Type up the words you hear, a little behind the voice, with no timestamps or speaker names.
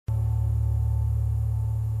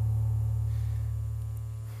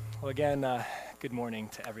Well, again, good morning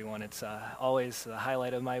to everyone. It's always the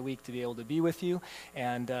highlight of my week to be able to be with you.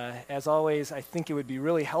 And as always, I think it would be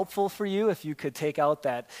really helpful for you if you could take out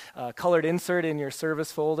that colored insert in your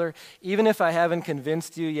service folder. Even if I haven't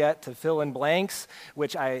convinced you yet to fill in blanks,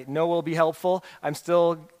 which I know will be helpful, I'm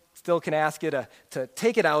still can ask you to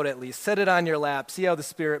take it out at least, set it on your lap, see how the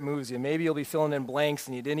Spirit moves you. Maybe you'll be filling in blanks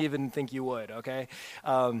and you didn't even think you would, okay?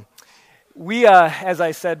 We, as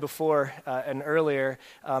I said before and earlier,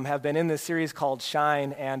 have been in this series called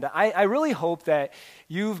Shine, and I really hope that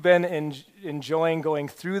you've been enjoying going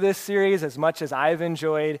through this series as much as I've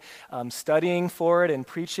enjoyed studying for it and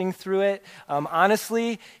preaching through it.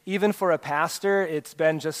 Honestly, even for a pastor, it's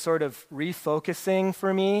been just sort of refocusing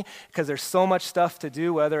for me because there's so much stuff to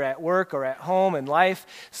do, whether at work or at home in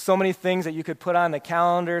life, so many things that you could put on the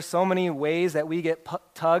calendar, so many ways that we get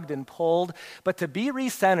tugged and pulled, but to be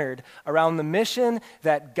recentered around the mission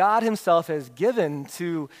that God himself has given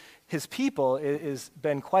to his people has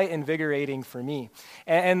been quite invigorating for me.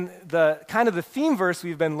 And the kind of the theme verse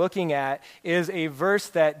we've been looking at is a verse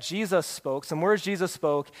that Jesus spoke, some words Jesus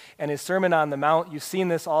spoke in his Sermon on the Mount. You've seen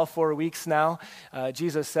this all 4 weeks now.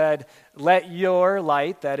 Jesus said, "Let your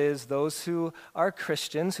light," that is those who are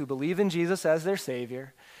Christians, who believe in Jesus as their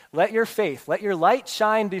Savior, "let your faith, let your light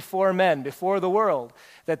shine before men, before the world,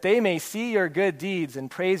 that they may see your good deeds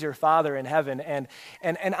and praise your Father in heaven." And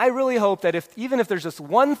I really hope that even if there's just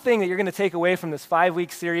one thing that you're going to take away from this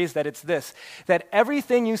 5-week series, that it's this, that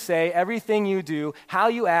everything you say, everything you do, how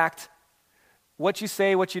you act, what you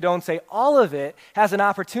say, what you don't say, all of it has an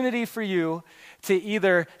opportunity for you to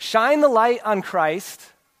either shine the light on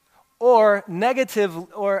Christ or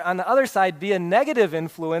on the other side, be a negative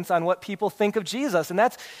influence on what people think of Jesus. And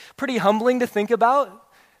that's pretty humbling to think about.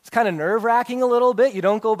 It's kind of nerve-wracking a little bit. You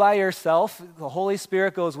don't go by yourself. The Holy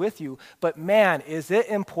Spirit goes with you. But man, is it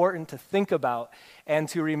important to think about and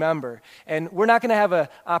to remember. And we're not going to have an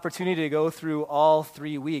opportunity to go through all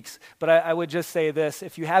 3 weeks. But I would just say this.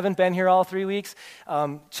 If you haven't been here all 3 weeks,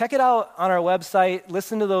 check it out on our website.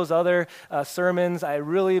 Listen to those other sermons. I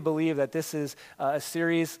really believe that this is a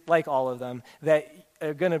series, like all of them, that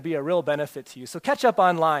are going to be a real benefit to you. So catch up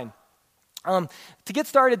online. To get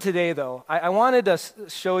started today, though, I wanted to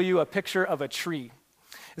show you a picture of a tree.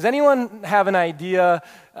 Does anyone have an idea?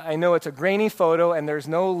 I know it's a grainy photo and there's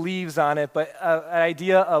no leaves on it, but an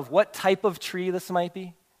idea of what type of tree this might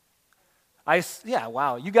be? Yeah,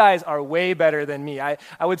 wow, you guys are way better than me. I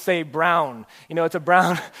would say brown. You know, it's a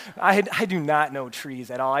brown. I do not know trees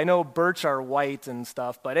at all. I know birch are white and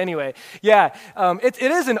stuff, but anyway, yeah, it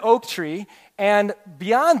is an oak tree. And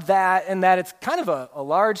beyond that, and that it's kind of a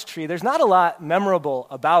large tree, there's not a lot memorable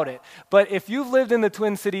about it. But if you've lived in the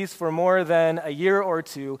Twin Cities for more than a year or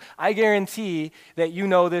two, I guarantee that you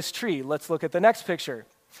know this tree. Let's look at the next picture.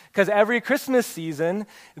 Because every Christmas season,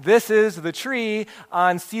 this is the tree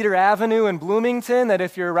on Cedar Avenue in Bloomington, that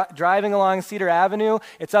if you're driving along Cedar Avenue,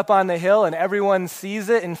 it's up on the hill and everyone sees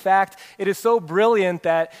it. In fact, it is so brilliant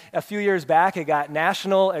that a few years back it got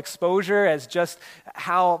national exposure as just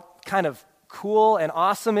how kind of cool and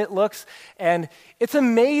awesome it looks. And it's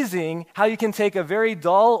amazing how you can take a very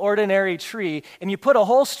dull, ordinary tree and you put a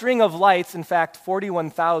whole string of lights, in fact,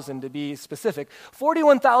 41,000 to be specific,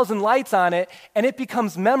 41,000 lights on it, and it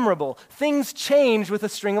becomes memorable. Things change with a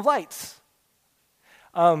string of lights.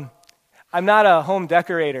 I'm not a home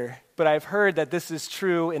decorator, but I've heard that this is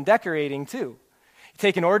true in decorating too. You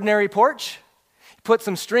take an ordinary porch, put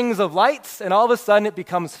some strings of lights, and all of a sudden it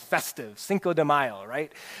becomes festive, Cinco de Mayo,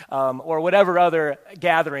 right? Or whatever other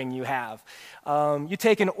gathering you have. You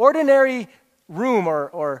take an ordinary room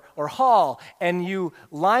or hall, and you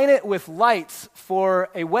line it with lights for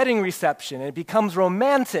a wedding reception, and it becomes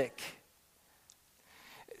romantic.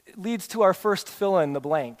 It leads to our first fill in the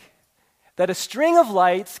blank, that a string of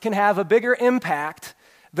lights can have a bigger impact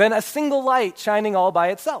than a single light shining all by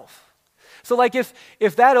itself. So like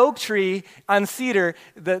if that oak tree on Cedar,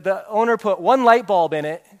 the owner put one light bulb in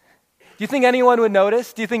it, do you think anyone would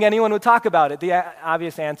notice? Do you think anyone would talk about it? The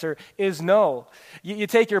obvious answer is no. You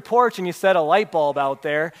take your porch and you set a light bulb out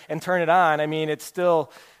there and turn it on. I mean, it's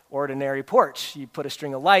still ordinary porch. You put a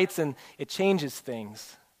string of lights and it changes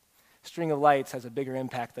things. A string of lights has a bigger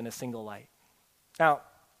impact than a single light. Now,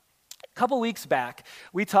 a couple weeks back,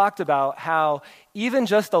 we talked about how even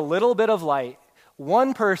just a little bit of light,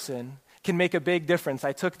 one person can make a big difference.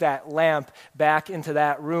 I took that lamp back into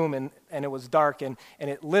that room and it was dark and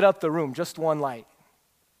it lit up the room, just one light.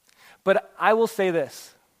 But I will say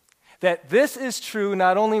this, that this is true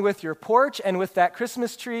not only with your porch and with that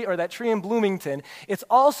Christmas tree or that tree in Bloomington, it's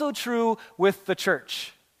also true with the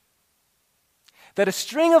church. That a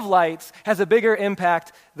string of lights has a bigger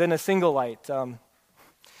impact than a single light.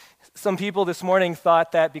 Some people this morning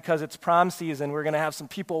thought that because it's prom season, we're going to have some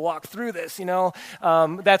people walk through this,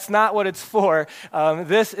 That's not what it's for.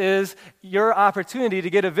 This is your opportunity to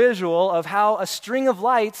get a visual of how a string of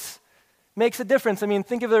lights makes a difference. I mean,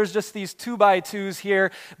 think if there's just these 2x2s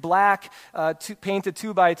here, black, painted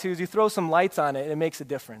 2x2s. You throw some lights on it, it makes a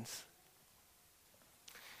difference.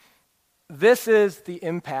 This is the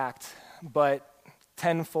impact, but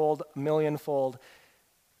tenfold, millionfold,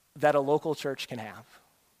 that a local church can have.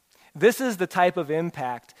 This is the type of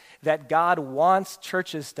impact that God wants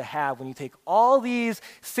churches to have when you take all these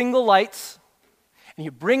single lights and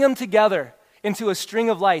you bring them together into a string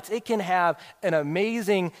of lights. It can have an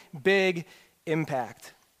amazing, big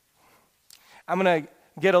impact. I'm going to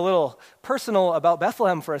get a little personal about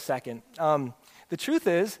Bethlehem for a second. The truth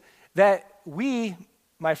is that we,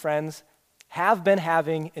 my friends, have been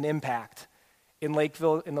having an impact in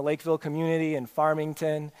Lakeville, in the Lakeville community, in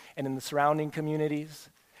Farmington, and in the surrounding communities.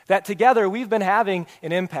 That together we've been having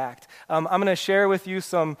an impact. I'm going to share with you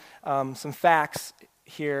some facts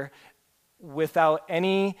here without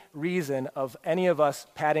any reason of any of us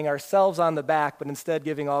patting ourselves on the back, but instead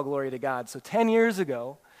giving all glory to God. So 10 years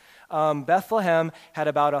ago, Bethlehem had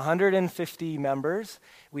about 150 members.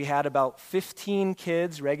 We had about 15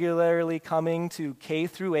 kids regularly coming to K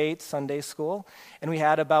through 8 Sunday school, and we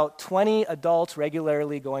had about 20 adults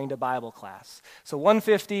regularly going to Bible class. So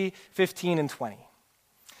 150, 15, and 20.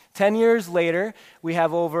 10 years later, we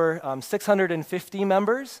have over 650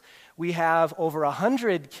 members. We have over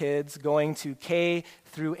 100 kids going to K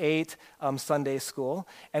through 8 Sunday school,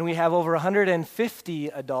 and we have over 150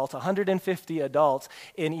 adults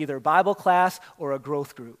in either Bible class or a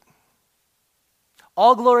growth group.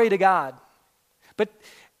 All glory to God. But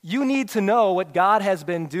you need to know what God has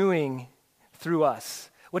been doing through us,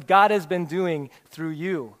 what God has been doing through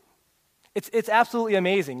you. It's absolutely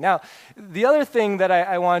amazing. Now, the other thing that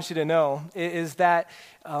I want you to know is that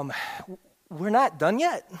we're not done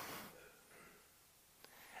yet.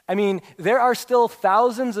 I mean, there are still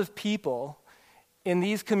thousands of people in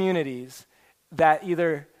these communities that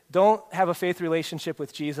either don't have a faith relationship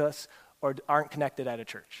with Jesus or aren't connected at a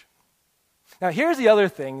church. Now, here's the other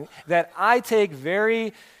thing that I take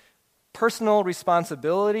very personal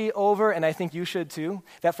responsibility over, and I think you should too,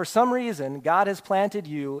 that for some reason, God has planted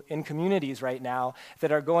you in communities right now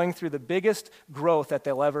that are going through the biggest growth that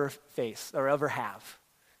they'll ever face or ever have.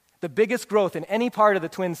 The biggest growth in any part of the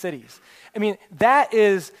Twin Cities. I mean,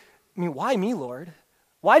 why me, Lord?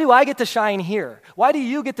 Why do I get to shine here? Why do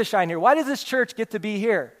you get to shine here? Why does this church get to be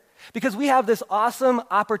here? Because we have this awesome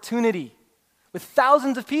opportunity with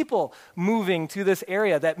thousands of people moving to this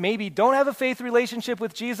area that maybe don't have a faith relationship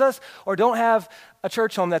with Jesus or don't have a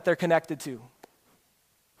church home that they're connected to.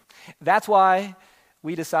 That's why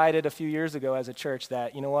we decided a few years ago as a church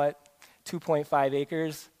that, 2.5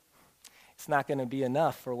 acres, it's not going to be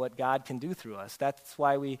enough for what God can do through us. That's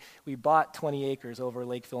why we bought 20 acres over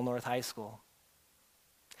Lakeville North High School.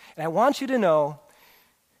 And I want you to know,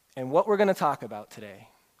 and what we're going to talk about today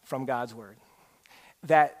from God's Word,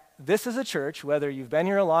 that this is a church, whether you've been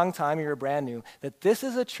here a long time or you're brand new, that this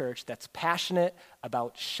is a church that's passionate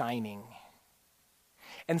about shining.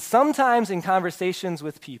 And sometimes in conversations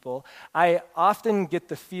with people, I often get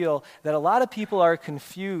the feel that a lot of people are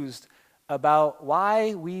confused about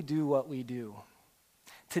why we do what we do.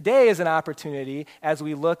 Today is an opportunity, as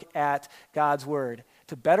we look at God's Word,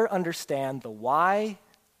 to better understand the why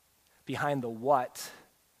behind the what,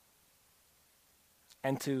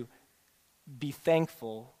 and to be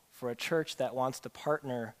thankful for a church that wants to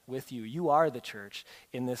partner with you. You are the church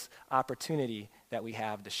in this opportunity that we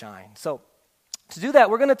have to shine. So to do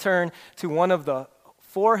that, we're going to turn to one of the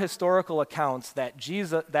 4 historical accounts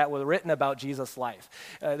that were written about Jesus' life.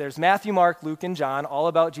 There's Matthew, Mark, Luke, and John, all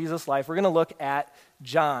about Jesus' life. We're going to look at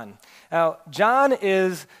John. Now, John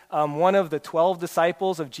is one of the 12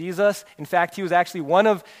 disciples of Jesus. In fact, he was actually one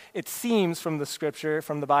of, it seems from the scripture,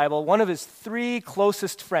 from the Bible, one of his 3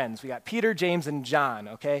 closest friends. We got Peter, James, and John,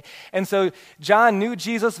 okay? And so John knew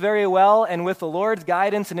Jesus very well, and with the Lord's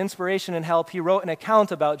guidance and inspiration and help, he wrote an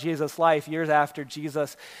account about Jesus' life years after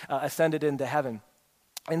Jesus ascended into heaven.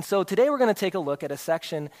 And so today we're going to take a look at a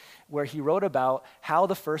section where he wrote about how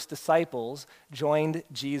the first disciples joined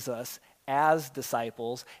Jesus as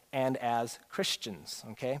disciples and as Christians,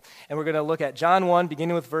 okay? And we're going to look at John 1,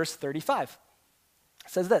 beginning with verse 35.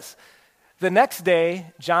 It says this: "The next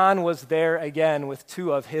day, John was there again with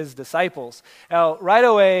 2 of his disciples." Now, right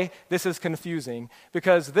away, this is confusing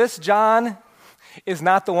because this John is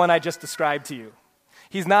not the one I just described to you.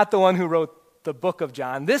 He's not the one who wrote the book of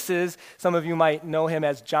John. This is, some of you might know him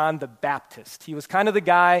as John the Baptist. He was kind of the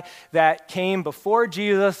guy that came before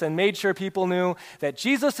Jesus and made sure people knew that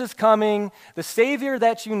Jesus is coming, the Savior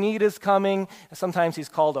that you need is coming. Sometimes he's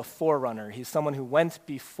called a forerunner. He's someone who went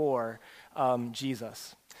before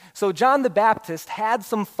Jesus. So John the Baptist had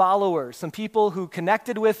some followers, some people who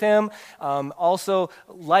connected with him, also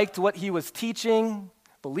liked what he was teaching,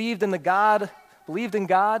 believed in God.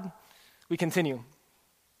 We continue.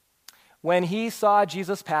 When he saw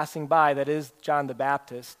Jesus passing by, that is John the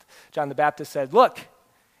Baptist said, "Look,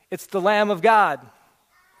 it's the Lamb of God."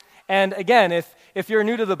 And again, if you're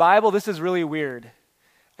new to the Bible, this is really weird.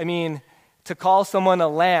 I mean, to call someone a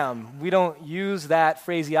lamb, we don't use that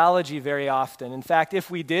phraseology very often. In fact, if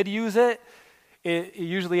we did use it, it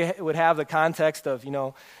usually would have the context of,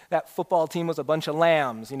 that football team was a bunch of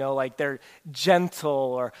lambs, like they're gentle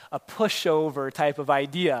or a pushover type of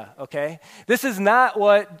idea, okay? This is not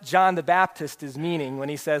what John the Baptist is meaning when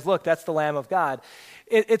he says, look, that's the Lamb of God.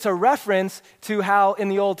 It's a reference to how in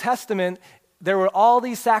the Old Testament there were all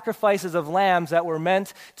these sacrifices of lambs that were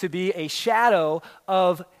meant to be a shadow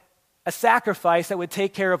of a sacrifice that would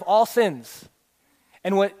take care of all sins.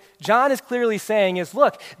 And what John is clearly saying is,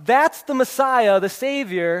 look, that's the Messiah, the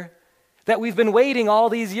Savior, that we've been waiting all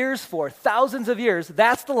these years for, thousands of years.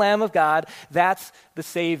 That's the Lamb of God. That's the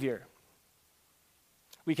Savior.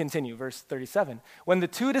 We continue, verse 37. When the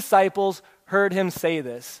 2 disciples heard him say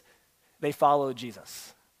this, they followed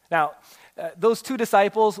Jesus. Now, those 2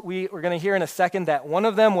 disciples, we're going to hear in a second that one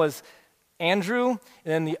of them was Andrew, and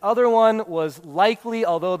then the other one was likely,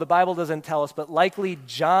 although the Bible doesn't tell us, but likely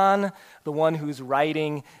John, the one who's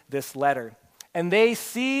writing this letter. And they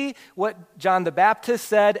see what John the Baptist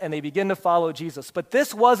said, and they begin to follow Jesus. But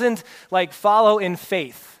this wasn't like follow in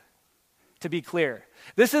faith, to be clear.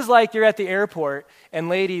 This is like you're at the airport, and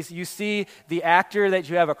ladies, you see the actor that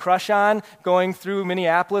you have a crush on going through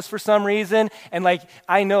Minneapolis for some reason, and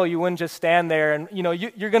I know you wouldn't just stand there, and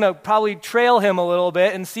you're going to probably trail him a little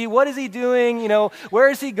bit and see what is he doing, where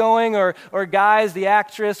is he going, or guys, the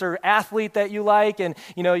actress or athlete that you like, and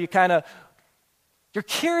you're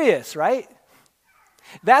curious, right?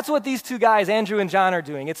 That's what these 2 guys, Andrew and John, are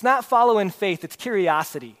doing. It's not follow in faith, it's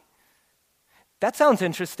curiosity. That sounds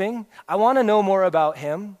interesting. I want to know more about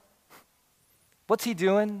him. What's he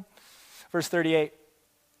doing? Verse 38.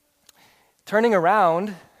 Turning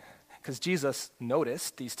around, because Jesus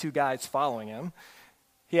noticed these 2 guys following him,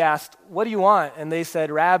 he asked, "What do you want?" And they said,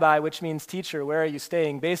 "Rabbi," which means teacher, "where are you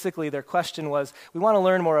staying?" Basically, their question was, we want to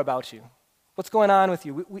learn more about you. What's going on with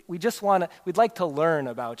you? We'd like to learn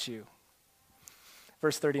about you.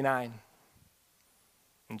 Verse 39.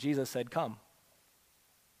 And Jesus said, "Come.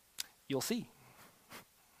 You'll see."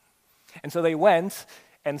 And so they went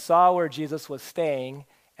and saw where Jesus was staying,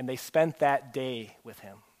 and they spent that day with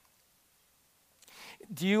him.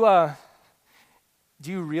 Do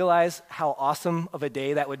you realize how awesome of a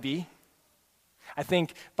day that would be? I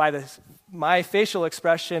think by my facial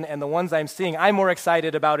expression and the ones I'm seeing, I'm more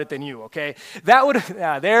excited about it than you, okay?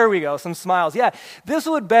 There we go, some smiles. Yeah, this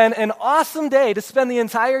would have been an awesome day to spend the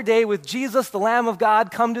entire day with Jesus, the Lamb of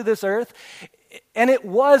God, come to this earth. And it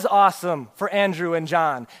was awesome for Andrew and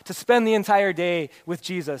John to spend the entire day with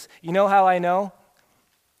Jesus. You know how I know?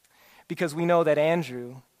 Because we know that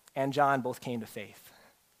Andrew and John both came to faith.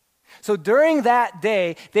 So during that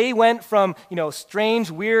day, they went from, strange,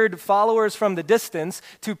 weird followers from the distance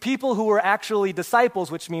to people who were actually disciples,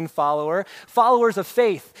 which mean followers of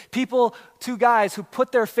faith. 2 guys who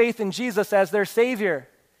put their faith in Jesus as their Savior.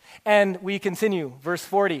 And we continue, verse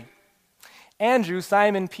 40. Andrew,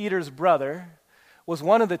 Simon Peter's brother, was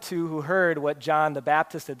one of the 2 who heard what John the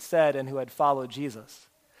Baptist had said and who had followed Jesus.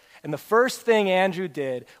 And the first thing Andrew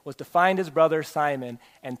did was to find his brother Simon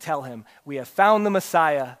and tell him, "We have found the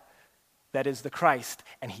Messiah, that is the Christ."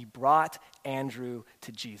 And he brought Andrew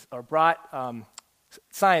to Jesus, or brought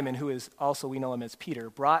Simon, who is also, we know him as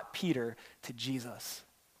Peter, brought Peter to Jesus.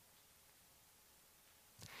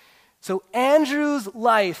 So Andrew's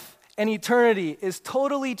life and eternity is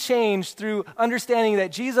totally changed through understanding that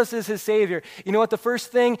Jesus is his Savior. You know what the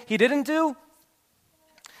first thing he didn't do?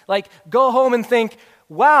 Go home and think,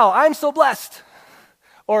 wow, I'm so blessed.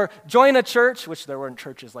 Or join a church, which there weren't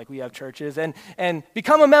churches like we have churches, and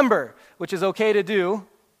become a member, which is okay to do.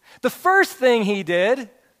 The first thing he did,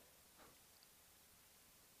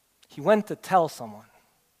 he went to tell someone.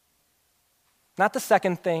 Not the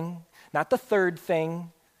second thing, not the third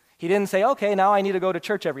thing. He didn't say, okay, now I need to go to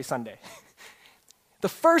church every Sunday. The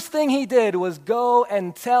first thing he did was go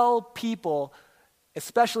and tell people,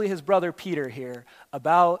 especially his brother Peter here,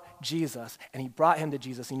 about Jesus. And he brought him to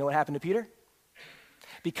Jesus. You know what happened to Peter?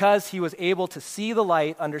 Because he was able to see the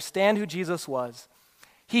light, understand who Jesus was,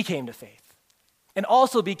 he came to faith and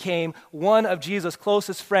also became one of Jesus'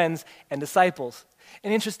 closest friends and disciples.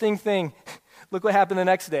 An interesting thing, look what happened the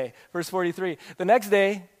next day, verse 43. The next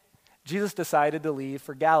day, Jesus decided to leave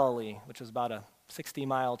for Galilee, which was about a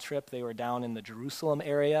 60-mile trip. They were down in the Jerusalem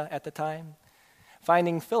area at the time.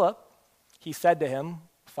 Finding Philip, he said to him,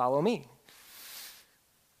 "Follow me."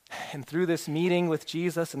 And through this meeting with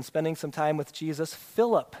Jesus and spending some time with Jesus,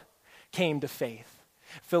 Philip came to faith.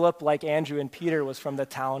 Philip, like Andrew and Peter, was from the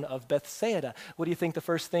town of Bethsaida. What do you think the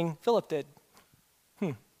first thing Philip did?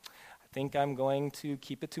 I think I'm going to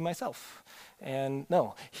keep it to myself. And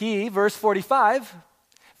no, verse 45,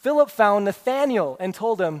 Philip found Nathanael and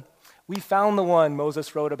told him, "We found the one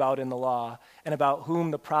Moses wrote about in the law and about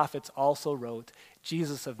whom the prophets also wrote,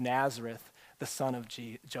 Jesus of Nazareth, the son of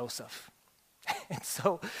Joseph." And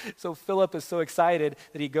so Philip is so excited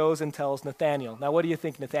that he goes and tells Nathanael. Now, what do you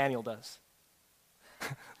think Nathanael does?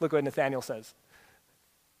 Look what Nathanael says.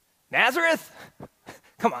 "Nazareth?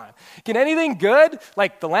 Come on. Can anything good,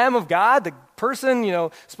 like the Lamb of God, the person,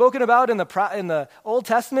 spoken about in the Old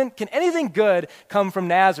Testament, can anything good come from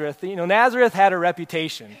Nazareth?" Nazareth had a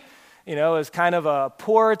reputation. It was kind of a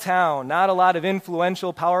poor town. Not a lot of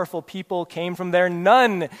influential, powerful people came from there.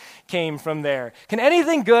 None came from there. Can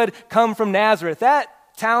anything good come from Nazareth? That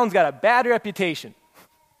town's got a bad reputation.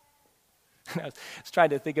 I was trying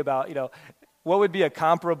to think about, what would be a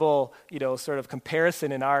comparable, sort of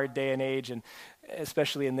comparison in our day and age, and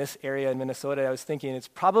especially in this area in Minnesota. I was thinking it's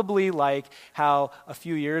probably like how a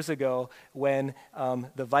few years ago when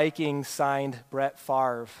the Vikings signed Brett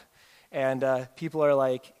Favre, and people are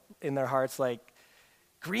like, in their hearts, like,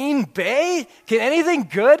 Green Bay? Can anything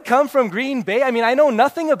good come from Green Bay? I mean, I know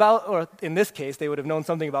nothing about, or in this case, they would have known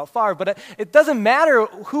something about Favre, but it doesn't matter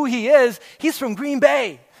who he is. He's from Green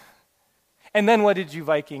Bay. And then what did you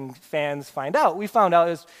Viking fans find out? We found out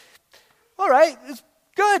is, all right, it's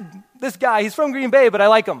good. This guy, he's from Green Bay, but I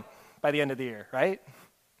like him by the end of the year, right?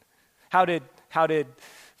 How did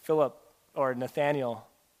Philip or Nathanael,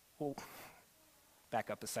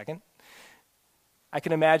 back up a second. I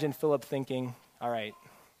can imagine Philip thinking, all right,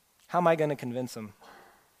 how am I going to convince him?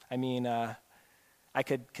 I mean, I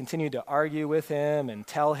could continue to argue with him and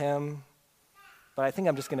tell him, but I think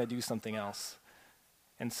I'm just going to do something else.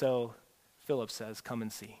 And so Philip says, "Come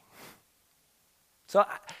and see." So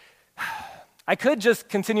I could just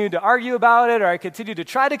continue to argue about it, or I could continue to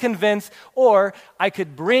try to convince, or I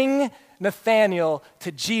could bring Nathanael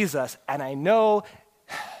to Jesus, and I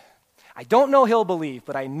don't know he'll believe,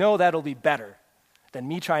 but I know that'll be better than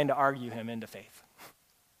me trying to argue him into faith.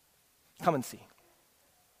 Come and see.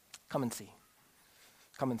 Come and see.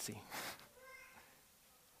 Come and see.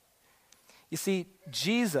 You see,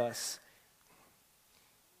 Jesus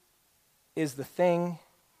is the thing,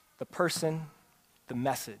 the person, the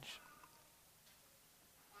message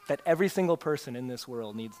that every single person in this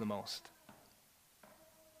world needs the most.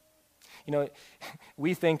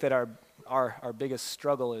 We think that our biggest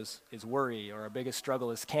struggle is worry, or our biggest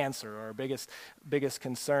struggle is cancer, or our biggest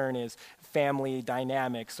concern is family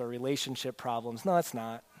dynamics or relationship problems. No, it's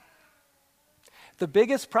not. The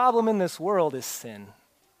biggest problem in this world is sin.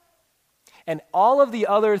 And all of the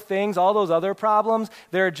other things, all those other problems,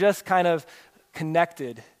 they're just kind of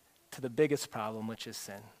connected to the biggest problem, which is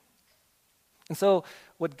sin. And so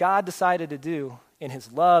what God decided to do in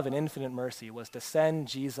his love and infinite mercy was to send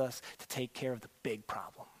Jesus to take care of the big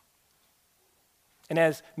problem. And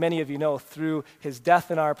as many of you know, through his death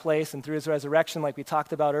in our place and through his resurrection, like we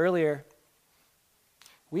talked about earlier,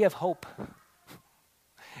 we have hope.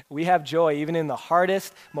 We have joy even in the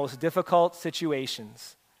hardest, most difficult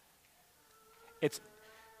situations. It's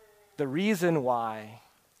the reason why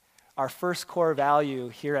our first core value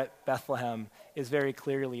here at Bethlehem is very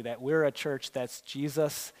clearly that we're a church that's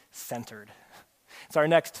Jesus-centered. It's our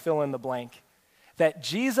next fill in the blank. That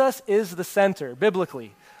Jesus is the center,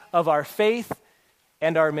 biblically, of our faith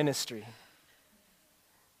and our ministry.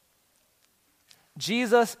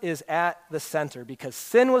 Jesus is at the center because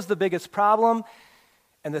sin was the biggest problem,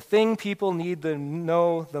 and the thing people need to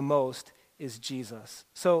know the most is Jesus.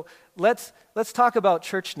 So let's talk about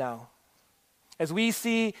church now. As we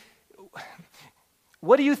see,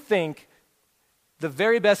 what do you think the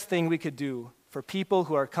very best thing we could do for people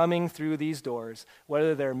who are coming through these doors,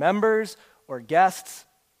 whether they're members or guests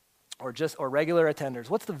or regular attenders?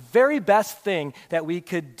 What's the very best thing that we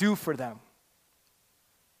could do for them?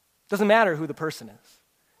 Doesn't matter who the person is.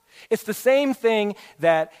 It's the same thing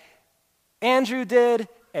that Andrew did,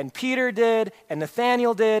 and Peter did, and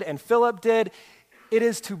Nathanael did, and Philip did. It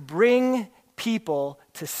is to bring people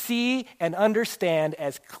to see and understand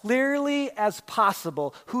as clearly as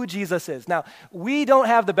possible who Jesus is. Now, we don't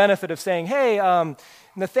have the benefit of saying, hey,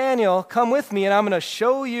 Nathaniel, come with me and I'm going to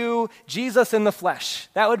show you Jesus in the flesh.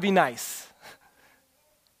 That would be nice.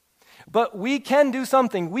 But we can do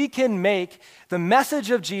something. We can make the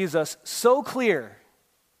message of Jesus so clear,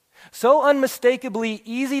 so unmistakably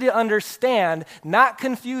easy to understand, not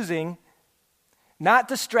confusing, not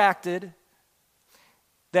distracted,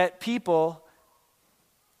 that people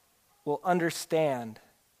will understand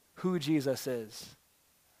who Jesus is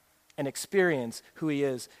and experience who he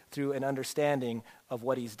is through an understanding of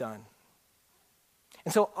what he's done.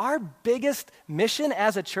 And so our biggest mission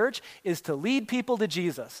as a church is to lead people to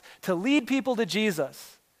Jesus, to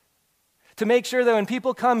make sure that when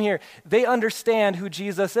people come here, they understand who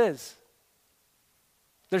Jesus is.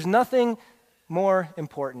 There's nothing more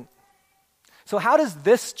important. So how does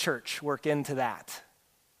this church work into that?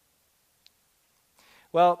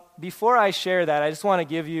 Well, before I share that, I just want to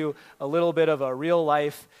give you a little bit of a real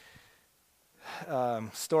life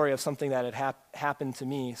story of something that had happened to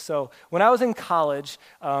me. So when I was in college,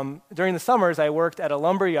 during the summers, I worked at a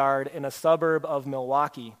lumber yard in a suburb of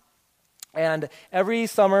Milwaukee. And every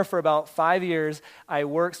summer for about 5 years,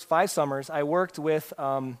 5 summers, I worked with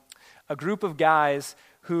a group of guys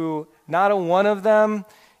who not a one of them,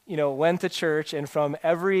 went to church, and from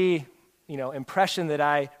every impression that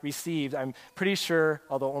I received, I'm pretty sure,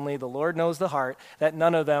 although only the Lord knows the heart, that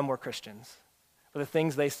none of them were Christians. For the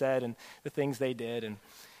things they said and the things they did.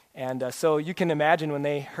 And so you can imagine when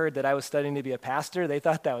they heard that I was studying to be a pastor, they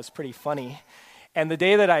thought that was pretty funny. And the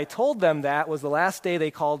day that I told them that was the last day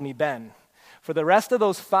they called me Ben. For the rest of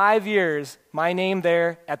those 5 years, my name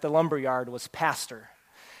there at the lumberyard was Pastor.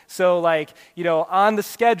 So on the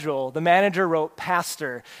schedule, the manager wrote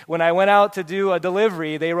pastor. When I went out to do a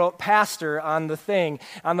delivery, they wrote pastor on the thing.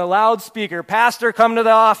 On the loudspeaker, pastor, come to the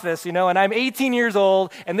office, and I'm 18 years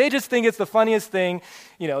old, and they just think it's the funniest thing,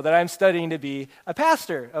 that I'm studying to be a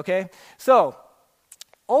pastor, okay? So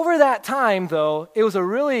over that time, though, it was a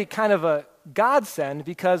really kind of a godsend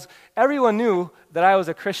because everyone knew that I was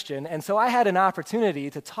a Christian, and so I had an opportunity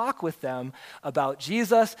to talk with them about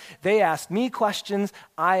Jesus. They asked me questions,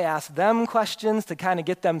 I asked them questions to kind of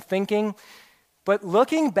get them thinking. But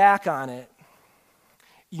looking back on it,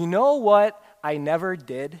 you know what I never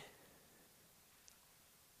did?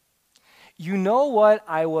 You know what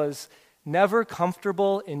I was never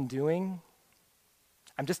comfortable in doing?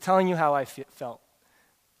 I'm just telling you how I felt.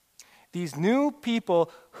 These new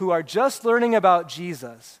people who are just learning about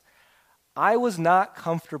Jesus, I was not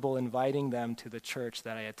comfortable inviting them to the church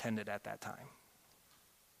that I attended at that time.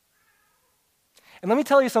 And let me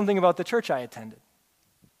tell you something about the church I attended.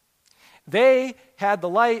 They had the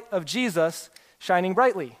light of Jesus shining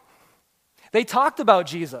brightly. They talked about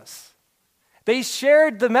Jesus. They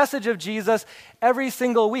shared the message of Jesus every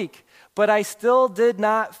single week, but I still did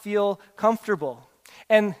not feel comfortable.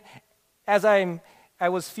 And as I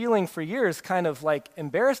was feeling for years kind of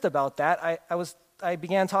embarrassed about that, I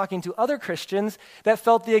began talking to other Christians that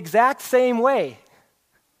felt the exact same way.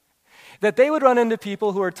 That they would run into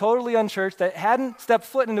people who were totally unchurched, that hadn't stepped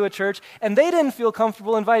foot into a church, and they didn't feel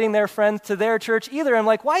comfortable inviting their friends to their church either. I'm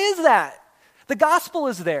like, why is that? The gospel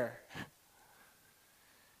is there.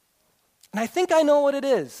 And I think I know what it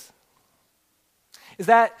is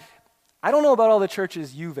that I don't know about all the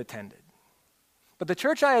churches you've attended, but the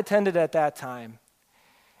church I attended at that time,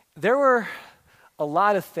 there were a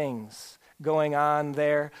lot of things going on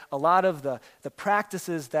there, a lot of the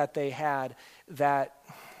practices that they had that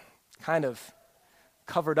kind of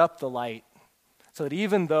covered up the light, so that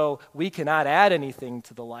even though we cannot add anything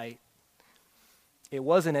to the light, it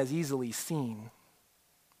wasn't as easily seen.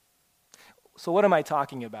 So what am I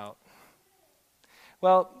talking about?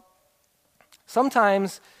 Well,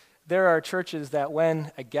 sometimes there are churches that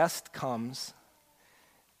when a guest comes,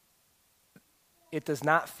 it does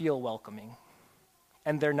not feel welcoming.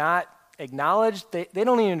 And they're not acknowledged. They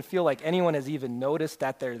don't even feel like anyone has even noticed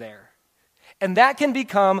that they're there. And that can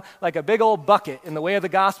become like a big old bucket in the way of the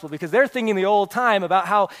gospel because they're thinking the old time about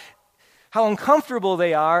how uncomfortable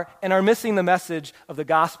they are and are missing the message of the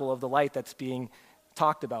gospel, of the light that's being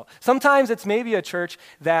talked about. Sometimes it's maybe a church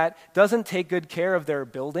that doesn't take good care of their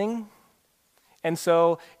building. And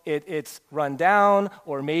so it's run down,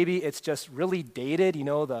 or maybe it's just really dated,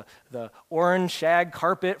 the orange shag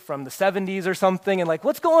carpet from the 70s or something, and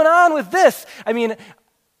what's going on with this? I mean,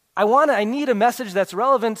 I need a message that's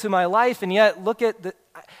relevant to my life, and yet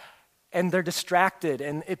and they're distracted,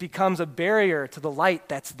 and it becomes a barrier to the light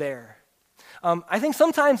that's there. I think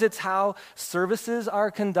sometimes it's how services are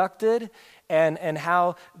conducted and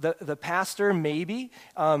how the pastor maybe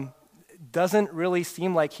doesn't really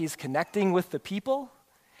seem like he's connecting with the people,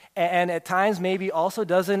 and at times maybe also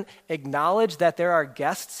doesn't acknowledge that there are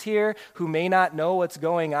guests here who may not know what's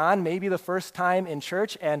going on, maybe the first time in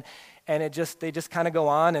church, and they just kind of go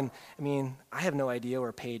on. And I mean, I have no idea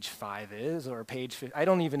where page 5 is or page 50. I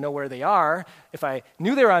don't even know where they are. If I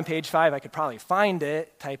knew they were on page 5, I could probably find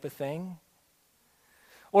it, type of thing.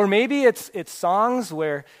 Or maybe it's songs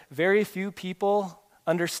where very few people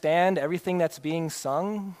understand everything that's being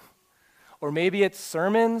sung. Or maybe it's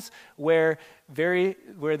sermons where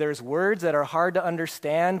there's words that are hard to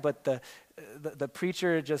understand, but the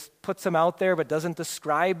preacher just puts them out there but doesn't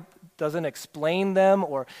explain them,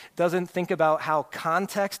 or doesn't think about how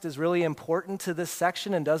context is really important to this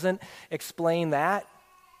section and doesn't explain that.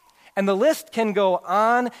 And the list can go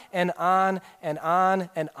on and on and on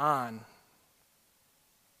and on.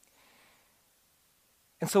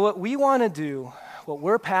 And so what we want to do, what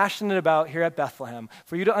we're passionate about here at Bethlehem,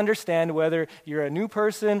 for you to understand whether you're a new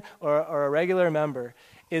person or a regular member,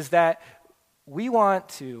 is that we want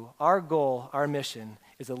to, our goal, our mission,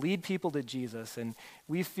 is to lead people to Jesus. And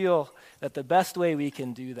we feel that the best way we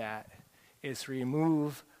can do that is to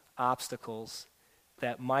remove obstacles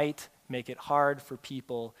that might make it hard for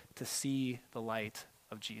people to see the light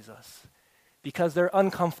of Jesus, because they're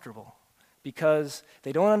uncomfortable, because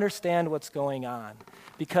they don't understand what's going on,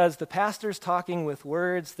 because the pastor's talking with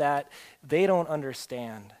words that they don't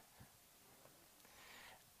understand.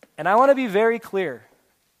 And I want to be very clear.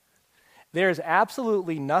 There's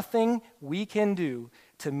absolutely nothing we can do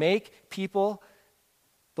to make people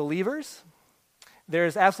believers.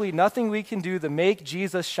 There's absolutely nothing we can do to make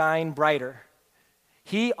Jesus shine brighter.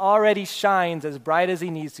 He already shines as bright as he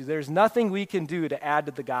needs to. There's nothing we can do to add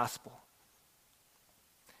to the gospel.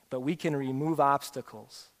 But we can remove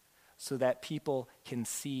obstacles so that people can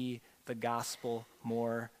see the gospel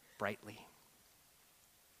more brightly.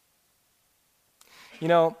 You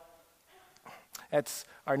know, that's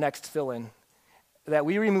our next fill-in, that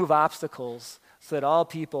we remove obstacles so that all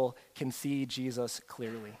people can see Jesus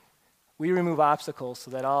clearly. We remove obstacles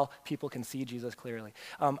so that all people can see Jesus clearly.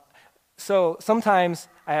 So sometimes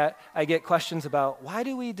I get questions about, why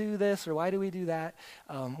do we do this or why do we do that?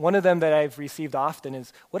 One of them that I've received often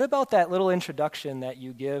is, what about that little introduction that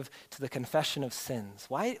you give to the confession of sins?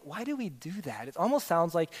 Why do we do that? It almost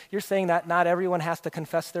sounds like you're saying that not everyone has to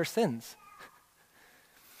confess their sins.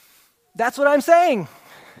 That's what I'm saying.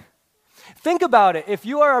 Think about it. If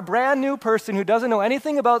you are a brand new person who doesn't know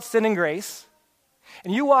anything about sin and grace,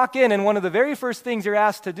 and you walk in and one of the very first things you're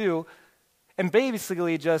asked to do, and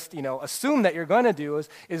basically just, assume that you're going to do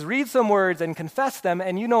is read some words and confess them,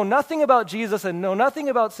 and you know nothing about Jesus and know nothing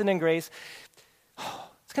about sin and grace,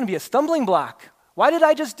 it's going to be a stumbling block. Why did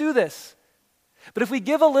I just do this? But if we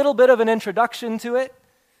give a little bit of an introduction to it,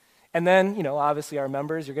 and then, obviously our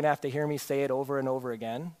members, you're going to have to hear me say it over and over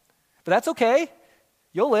again. But that's okay.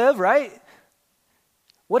 You'll live, right?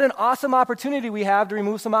 What an awesome opportunity we have to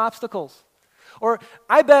remove some obstacles. Or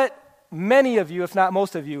I bet many of you, if not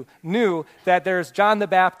most of you, knew that there's John the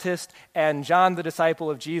Baptist and John the disciple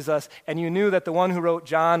of Jesus, and you knew that the one who wrote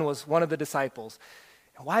John was one of the disciples.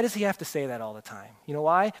 And why does he have to say that all the time? You know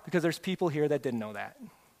why? Because there's people here that didn't know that.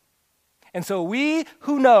 And so we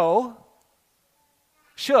who know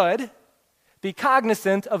should be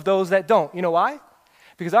cognizant of those that don't. You know why?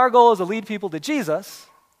 Because our goal is to lead people to Jesus,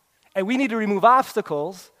 and we need to remove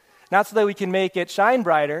obstacles, not so that we can make it shine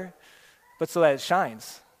brighter, but so that it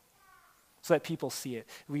shines, so that people see it.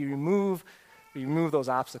 We remove those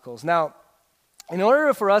obstacles. Now, in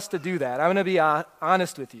order for us to do that, I'm going to be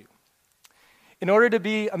honest with you. In order to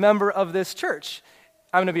be a member of this church,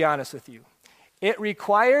 I'm going to be honest with you. It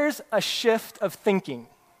requires a shift of thinking.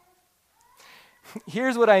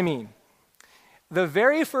 Here's what I mean. The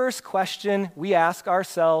very first question we ask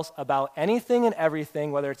ourselves about anything and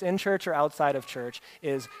everything, whether it's in church or outside of church,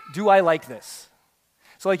 is, do I like this?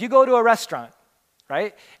 So like you go to a restaurant,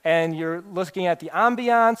 right? And you're looking at the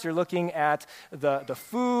ambiance, you're looking at the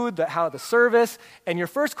food, how the service, and your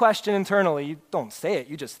first question internally, you don't say it,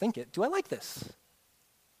 you just think it, do I like this?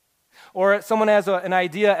 Or someone has an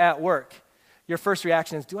idea at work. Your first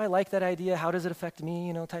reaction is, do I like that idea? How does it affect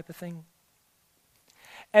me, type of thing?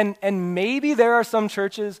 And maybe there are some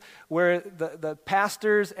churches where the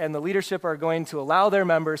pastors and the leadership are going to allow their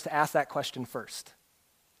members to ask that question first.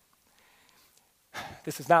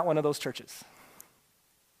 This is not one of those churches.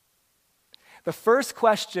 The first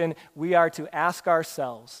question we are to ask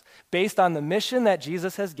ourselves, based on the mission that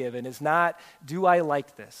Jesus has given, is not, do I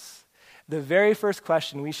like this? The very first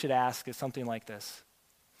question we should ask is something like this.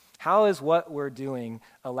 How is what we're doing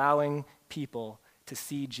allowing people to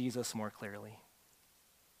see Jesus more clearly?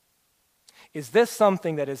 Is this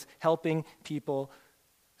something that is helping people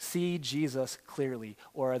see Jesus clearly,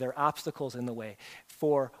 or are there obstacles in the way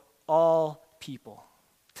for all people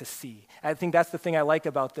to see? I think that's the thing I like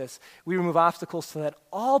about this. We remove obstacles so that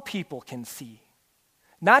all people can see.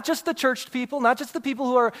 Not just the church people, not just the people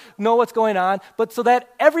who know what's going on, but so that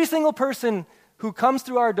every single person who comes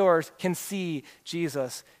through our doors can see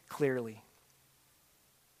Jesus clearly.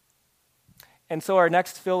 And so our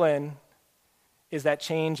next fill-in is that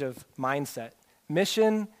change of mindset.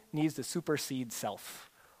 Mission needs to supersede self,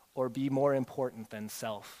 or be more important than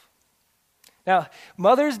self. Now,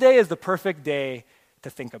 Mother's Day is the perfect day to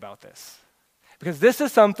think about this, because this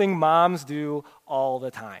is something moms do all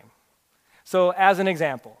the time. So as an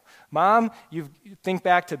example, mom, you think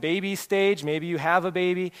back to baby stage, maybe you have a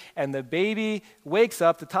baby, and the baby wakes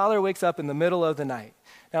up, the toddler wakes up in the middle of the night.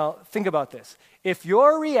 Now, think about this. If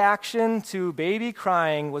your reaction to baby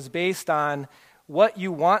crying was based on what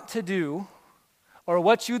you want to do or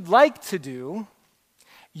what you'd like to do,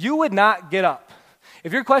 you would not get up.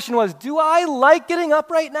 If your question was, do I like getting up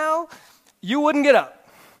right now? You wouldn't get up.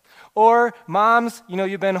 Or moms,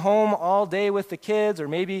 you've been home all day with the kids, or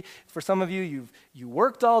maybe for some of you, you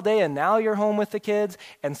worked all day and now you're home with the kids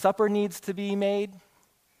and supper needs to be made,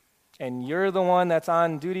 and you're the one that's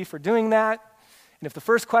on duty for doing that. And if the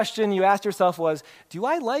first question you asked yourself was, do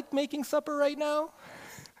I like making supper right now?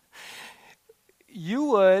 You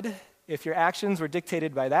would, if your actions were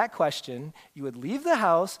dictated by that question, you would leave the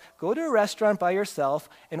house, go to a restaurant by yourself,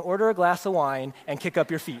 and order a glass of wine and kick up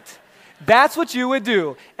your feet. That's what you would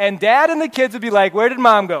do. And dad and the kids would be like, where did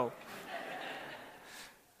mom go?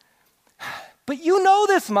 But you know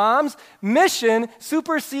this, moms. Mission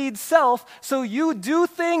supersedes self, so you do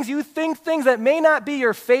things, you think things that may not be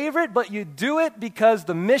your favorite, but you do it because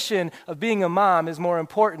the mission of being a mom is more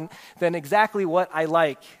important than exactly what I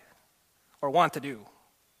like or want to do.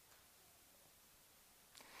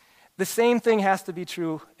 The same thing has to be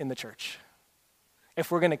true in the church if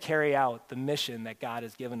we're going to carry out the mission that God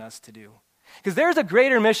has given us to do. Because there's a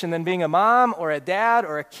greater mission than being a mom or a dad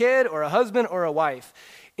or a kid or a husband or a wife.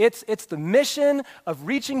 It's the mission of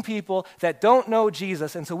reaching people that don't know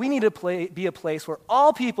Jesus, and so we need to be a place where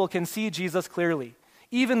all people can see Jesus clearly,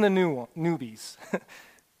 even the newbies,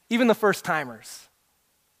 even the first-timers.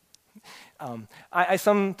 I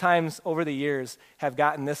sometimes, over the years, have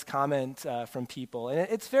gotten this comment from people, and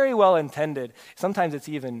it's very well intended. Sometimes it's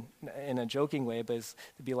even in a joking way, but it's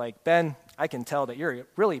to be like, Ben, I can tell that you're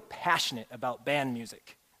really passionate about band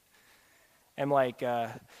music. I'm like,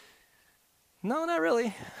 no, not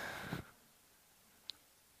really.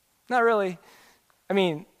 Not really. I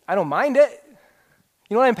mean, I don't mind it.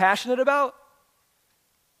 You know what I'm passionate about?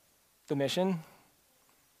 The mission.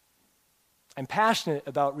 I'm passionate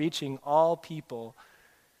about reaching all people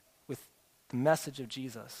with the message of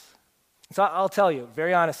Jesus. So I'll tell you,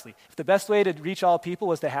 very honestly, if the best way to reach all people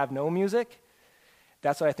was to have no music,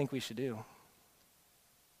 that's what I think we should do.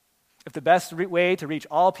 If the best way to reach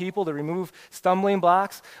all people, to remove stumbling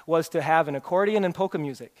blocks, was to have an accordion and polka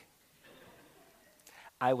music,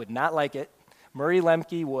 I would not like it. Murray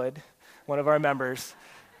Lemke would, one of our members,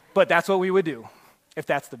 but that's what we would do if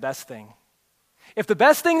that's the best thing. If the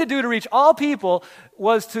best thing to do to reach all people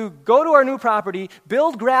was to go to our new property,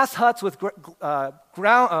 build grass huts with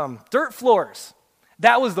dirt floors,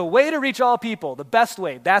 that was the way to reach all people, the best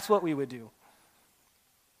way, that's what we would do.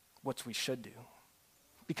 What we should do.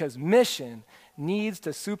 Because mission needs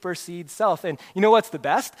to supersede self. And you know what's the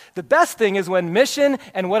best? The best thing is when mission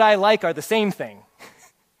and what I like are the same thing.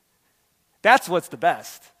 That's what's the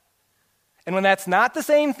best. And when that's not the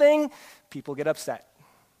same thing, people get upset.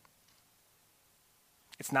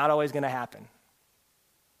 It's not always going to happen.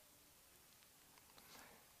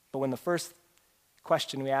 But when the first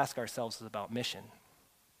question we ask ourselves is about mission,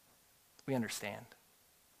 we understand.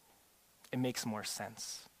 It makes more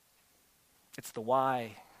sense. It's the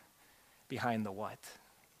why behind the what.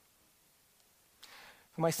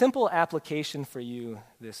 My simple application for you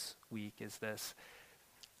this week is this.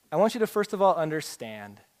 I want you to first of all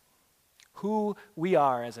understand who we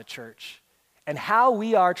are as a church and how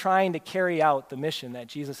we are trying to carry out the mission that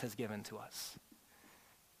Jesus has given to us.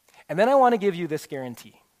 And then I want to give you this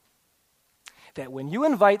guarantee, that when you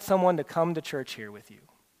invite someone to come to church here with you,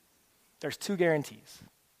 there's two guarantees.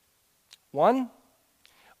 One,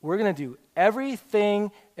 we're going to do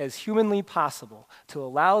everything as humanly possible to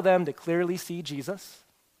allow them to clearly see Jesus,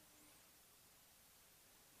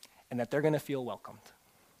 and that they're going to feel welcomed.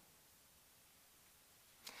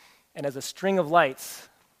 And as a string of lights,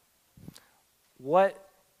 what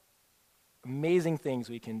amazing things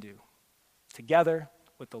we can do together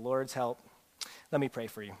with the Lord's help. Let me pray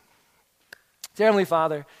for you. Dear Heavenly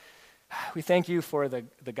Father, We thank you for the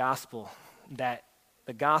gospel, that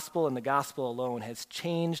the gospel and the gospel alone has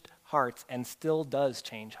changed hearts and still does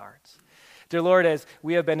change hearts. Dear Lord, as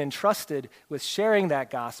we have been entrusted with sharing that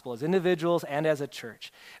gospel as individuals and as a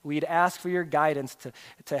church, we'd ask for your guidance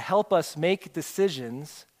to help us make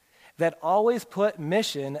decisions that always put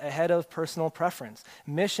mission ahead of personal preference,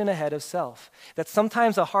 mission ahead of self. That's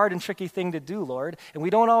sometimes a hard and tricky thing to do, Lord, and we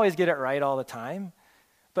don't always get it right all the time,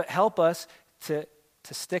 but help us to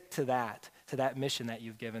stick to that mission that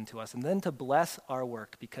you've given to us, and then to bless our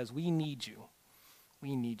work because we need you.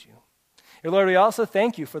 We need you. Dear Lord, we also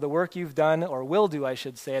thank you for the work you've done, or will do, I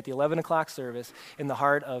should say, at the 11 o'clock service in the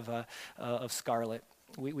heart of Scarlett.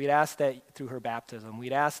 We'd ask that through her baptism,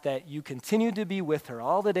 we'd ask that you continue to be with her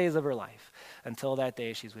all the days of her life until that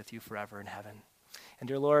day she's with you forever in heaven. And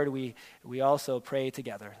dear Lord, we also pray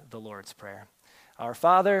together the Lord's Prayer. Our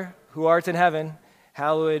Father, who art in heaven,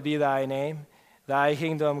 hallowed be thy name. Thy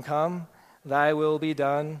kingdom come, thy will be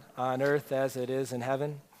done on earth as it is in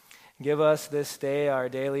heaven. Give us this day our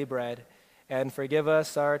daily bread, and forgive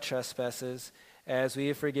us our trespasses as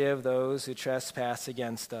we forgive those who trespass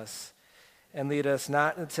against us. And lead us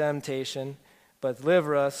not into temptation, but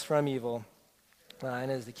deliver us from evil. Thine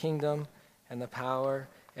is the kingdom and the power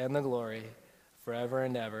and the glory forever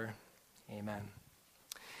and ever. Amen.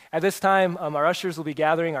 At this time, our ushers will be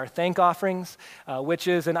gathering our thank offerings, which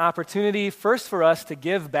is an opportunity first for us to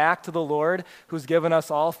give back to the Lord who's given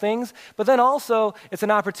us all things, but then also it's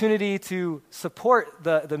an opportunity to support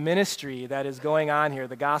the ministry that is going on here,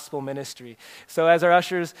 the gospel ministry. So as our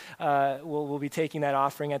ushers will be taking that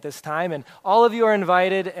offering at this time, and all of you are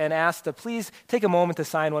invited and asked to please take a moment to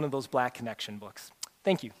sign one of those black connection books.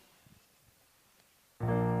 Thank you.